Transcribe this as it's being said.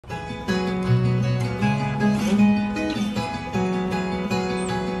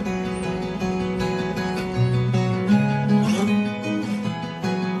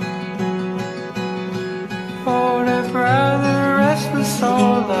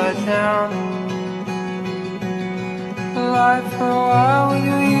down. Alive for a while with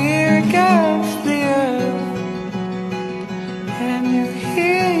your ear against the earth, and you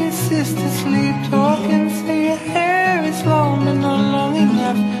hear your sister sleep talking, say your hair is long but not long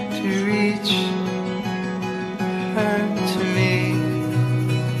enough to reach her to me.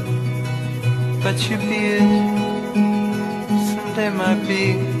 But your beard someday might be.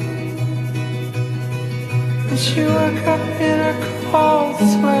 And she woke up in a cold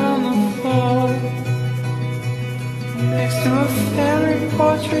sweat on the floor, next to a family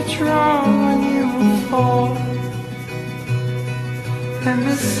portrait drawn when you were 4, and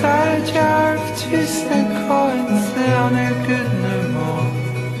beside a jar of 2-cent coins that are no good no more.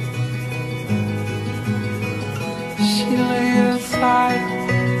 She laid it aside.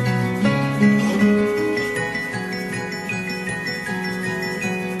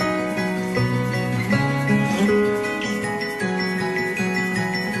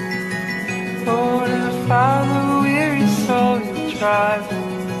 Father, weary soul, you drive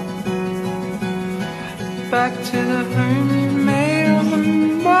back to the home you made on the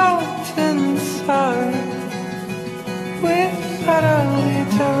mountainside, with that ugly,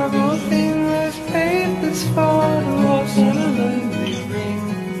 terrible thing those papers for the walls and a lonely ring,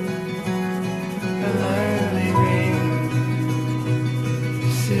 a lonely ring.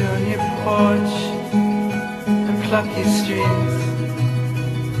 Sit on your porch and pluck your strings.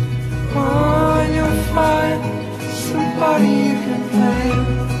 Oh, and you'll find somebody you can blame,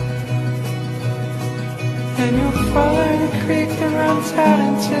 and you'll follow the creek that runs out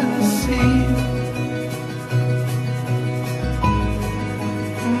into the sea,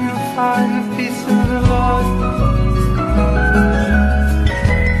 and you'll find the peace of the Lord.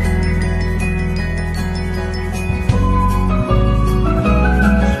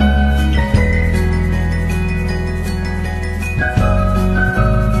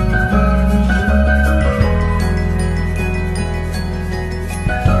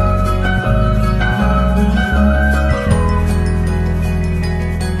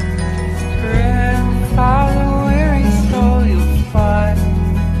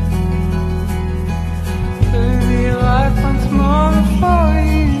 Life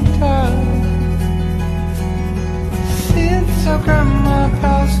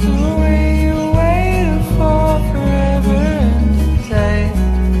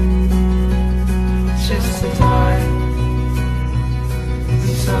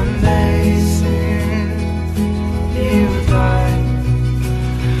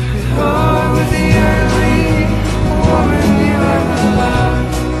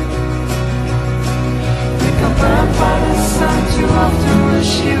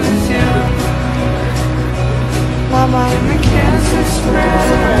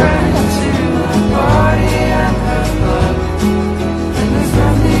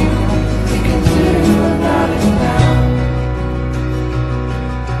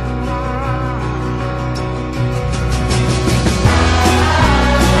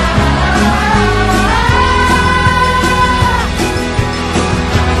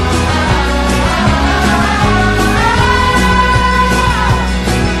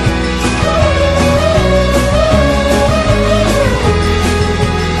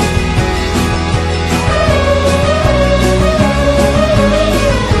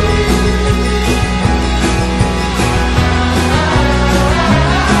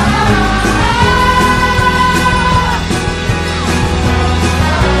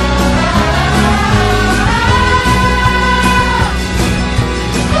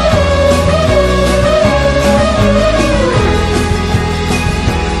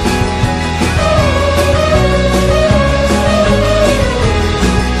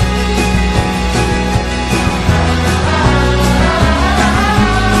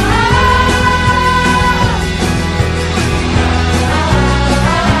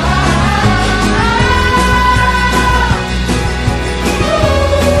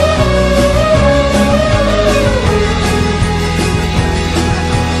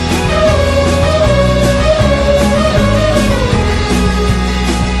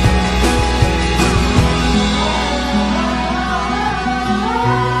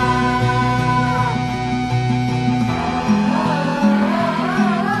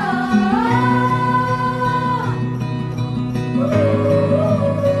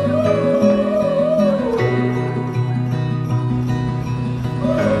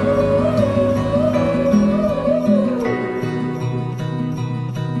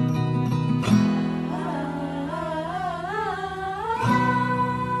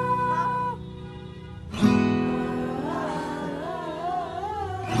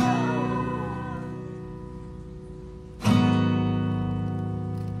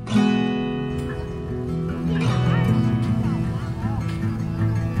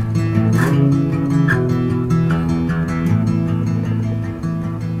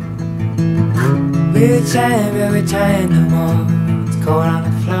we're trying no more. It's cold on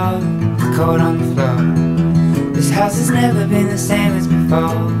the floor, it's cold on the floor. This house has never been the same as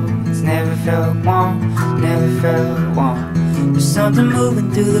before. It's never felt warm, never felt warm. There's something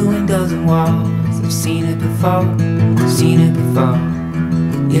moving through the windows and walls. I've seen it before, I've seen it before.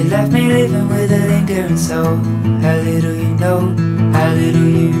 You left me living with a lingering soul. How little you know, how little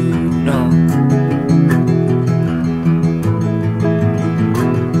you know.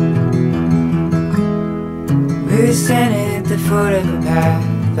 We were standing at the foot of a path.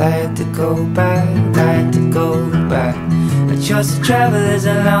 I had to go back, I had to go back. I chose to travel as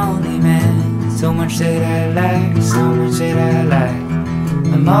a lonely man. So much that I like, so much that I like.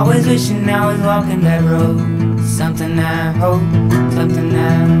 I'm always wishing I was walking that road. Something I hope, something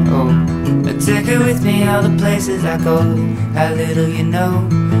I hope. I take it with me all the places I go. How little you know,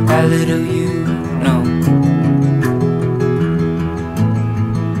 how little you know.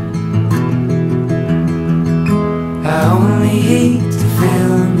 I only eat to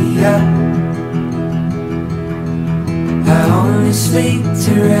fill me up. I only sleep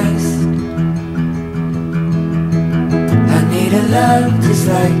to rest. I need a love just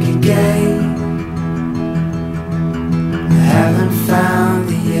like you gave. I haven't found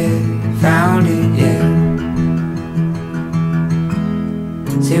it yet, found it yet.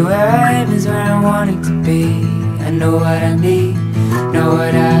 See, where I am is where I'm wanting to be. I know what I need, know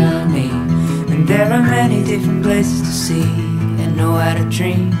what I need. And there are many different places to see. And know how to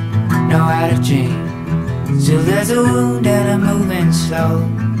dream, know how to dream. Still there's a wound and I'm moving slow.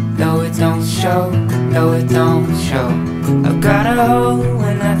 Though it don't show, though it don't show. I've got a hole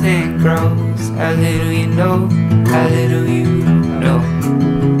where nothing grows. How little you know, how little you know.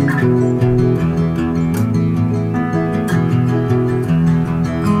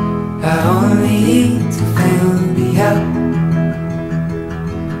 I only eat to fill me up.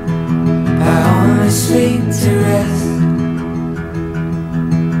 I only sleep to rest.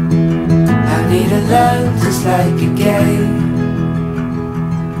 I need a love just like you gave.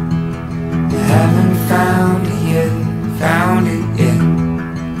 I haven't found it yet, found it yet.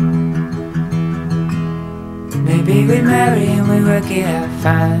 Maybe we marry and we work it out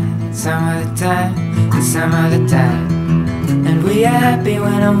fine. And some other time, and some other time. And we are happy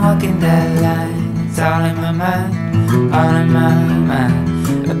when I'm walking that line. It's all in my mind, all in my mind.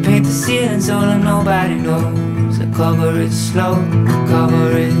 I paint the ceiling so that nobody knows. I cover it slow,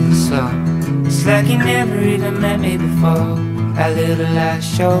 cover it slow. It's like you never even met me before. A little light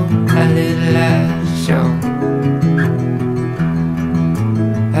show, a little light show.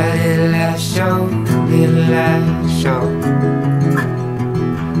 A little light show, little light show.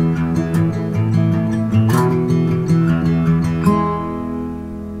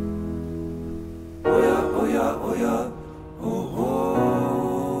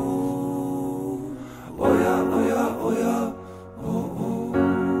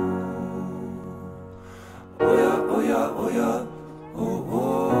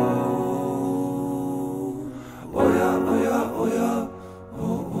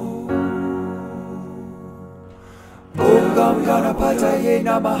 Om Ganapataye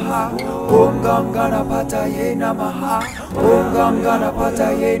Namaha. Om Ganapataye Namaha. Om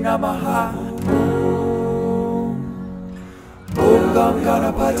Ganapataye Namaha. Om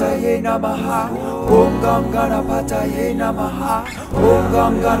Ganapataye Namaha. Om Ganapataye Namaha.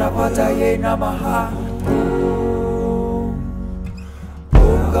 Om Ganapataye Namaha.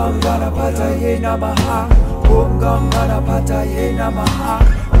 Om Ganapataye Namaha. Om Ganapataye Namaha.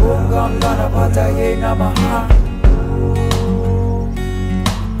 Om Ganapataye Namaha.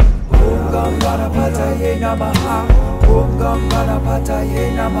 Om Ganapataye Namaha. Om Ganapataye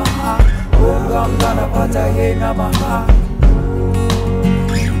Namaha. Om Ganapataye Namaha.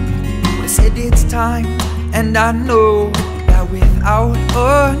 We said it's time, and I know that without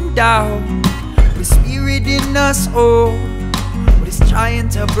a doubt, the spirit in us all, what is trying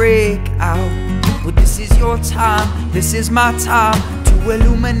to break out. But this is your time, this is my time to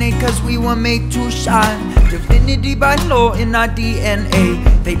illuminate, cause we were made to shine. Divinity by law in our DNA.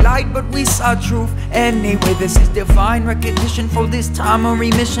 They lied but we saw truth anyway. This is divine recognition for this time of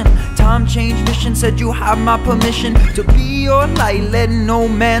remission. Time change mission, said you have my permission to be your light, let no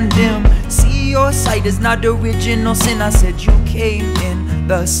man dim. See your sight is not original sin. I said you came in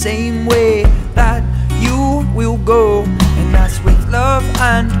the same way that you will go, and that's with love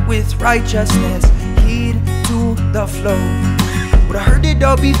and with righteousness. Heed to the flow. But I heard it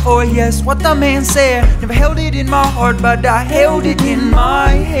all before, yes, what the man said. Never held it in my heart, but I held it in my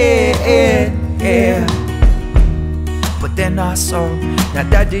head, yeah. But But then I saw now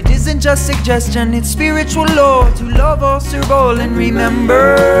that it isn't just suggestion, it's spiritual law to love or serve all and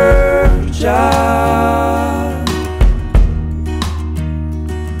remember Jah.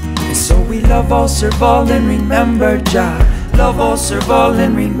 And so we love all, serve all and remember Jah. Love all, serve all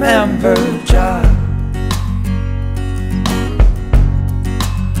and remember Jah.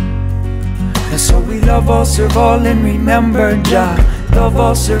 And so we love all, serve all and remember Jah. Love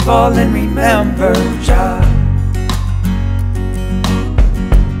all, serve all and remember Jah.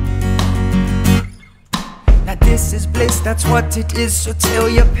 This is bliss, that's what it is. So tell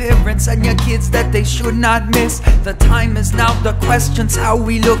your parents and your kids that they should not miss. The time is now, the questions how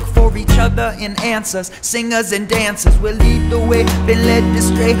we look for each other in answers. Singers and dancers will lead the way, been led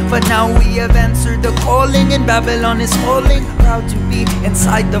astray, but now we have answered the calling, and Babylon is falling. Proud to be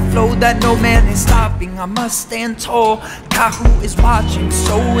inside the flow that no man is stopping. I must stand tall, Kahu is watching.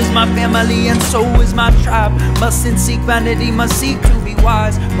 So is my family and so is my tribe. Mustn't seek vanity, must seek to be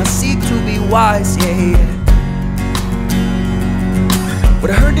wise. Must seek to be wise, yeah. But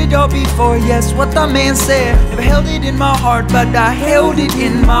I heard it all before, yes, what the man said. Never held it in my heart, but I held it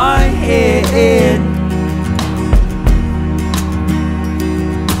in my head.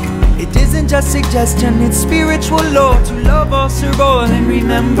 It isn't just suggestion, it's spiritual law to love all, serve all, and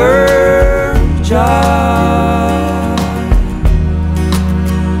remember Jah.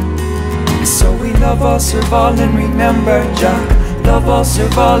 So we love all, serve all, and remember Jah. Love all,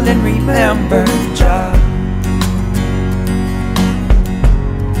 serve all, and remember Jah.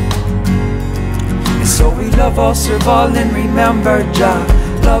 So we love all, serve all, and remember Jah.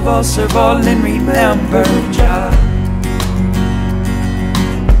 Love all, serve all, and remember Jah.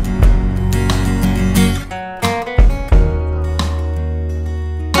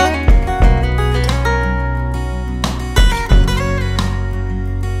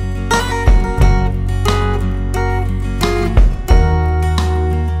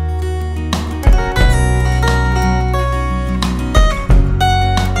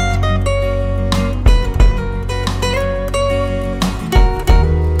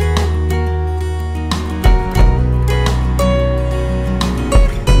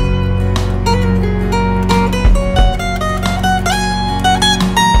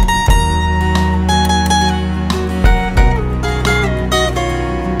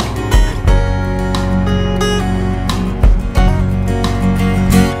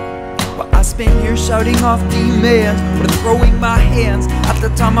 Shouting off demands, or throwing my hands. At the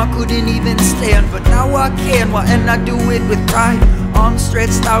time I couldn't even stand, but now I can, and I do it with pride. Arms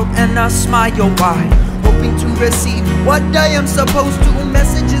stretched out and I smile wide, hoping to receive what I am supposed to.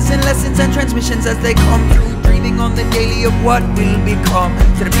 Messages and lessons and transmissions as they come through, dreaming on the daily of what will become.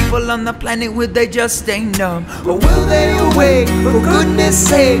 To the people on the planet, will they just stay numb, or will they awake? For goodness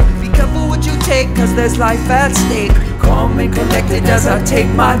sake, be careful what you take, cause there's life at stake. Calm and collected as I take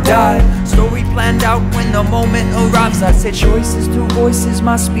my dive. Story planned out when the moment arrives. I said choices to voices,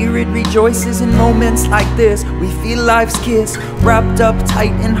 my spirit rejoices in moments like this. We feel life's kiss, wrapped up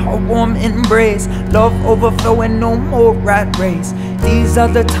tight in her warm embrace. Love overflowing, no more rat race. These are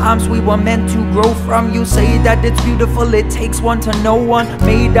the times we were meant to grow from. You say that it's beautiful, it takes one to know one.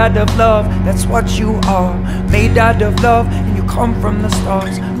 Made out of love, that's what you are. Made out of love, and you come from the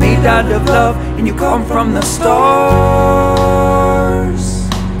stars. Made out of love, and you come from the stars.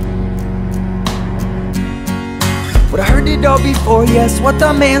 But I heard it all before, yes, what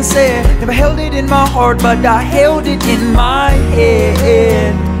the man said. Never held it in my heart, but I held it in my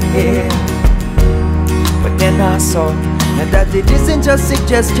head, yeah. But then I saw that it isn't just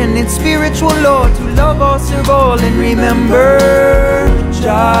suggestion, it's spiritual law to love all, serve all, and remember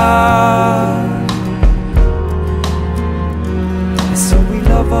Jah. And so we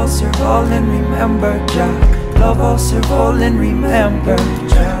love all, serve all, and remember Jah. Love all, serve all, and remember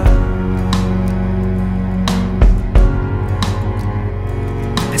Jah.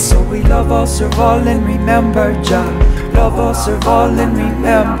 And so we love all, serve all, and remember Jah. Love all, serve all, and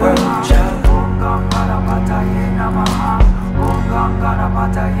remember Jah.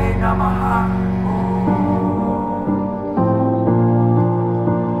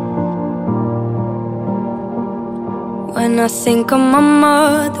 When I think of my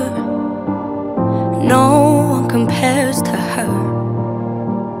mother, no one compares to her.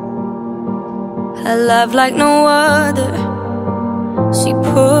 Her love like no other, she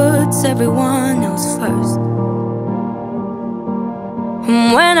puts everyone else first.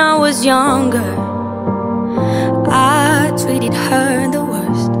 And when I was younger, I treated her the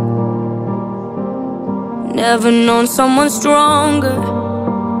worst. Never known someone stronger,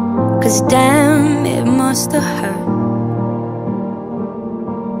 'cause damn, it must have hurt.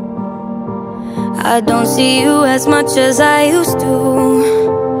 I don't see you as much as I used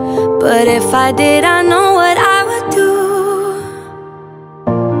to, but if I did, I know what I would do.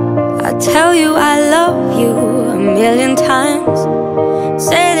 I tell you I love you a million times,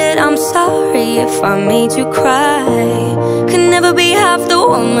 say that I'm sorry if I made you cry. Could never be half the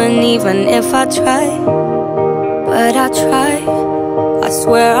woman even if I try, but I try, I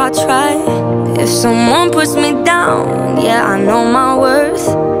swear I try. If someone puts me down, yeah, I know my worth.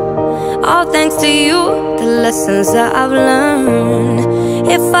 All thanks to you, the lessons that I've learned.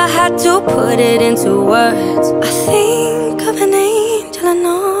 If I had to put it into words, I think of an angel and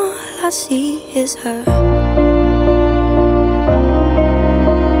all I see is her.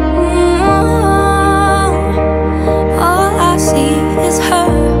 All I see is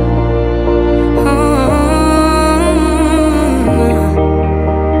her.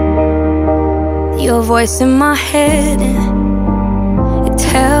 Your voice in my head, it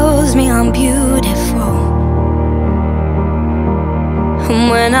tells me I'm beautiful. And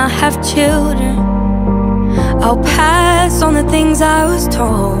when I have children, I'll pass on the things I was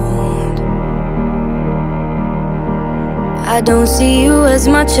told. I don't see you as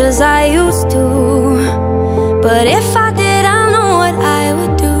much as I used to, but if I did, I know what I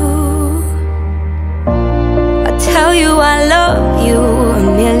would do. I tell you I love you a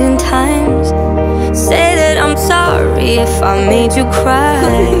million times, say that I'm sorry if I made you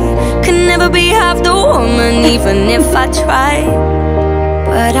cry. Could never be half the woman even if I try,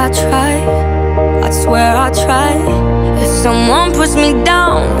 but I try, I swear I try. If someone puts me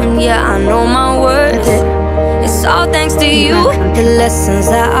down, yeah, I know my worth. It's all thanks to you, the lessons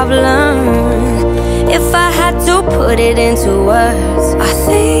that I've learned. If I had to put it into words, I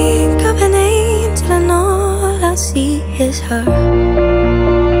think of an angel and all I see is her.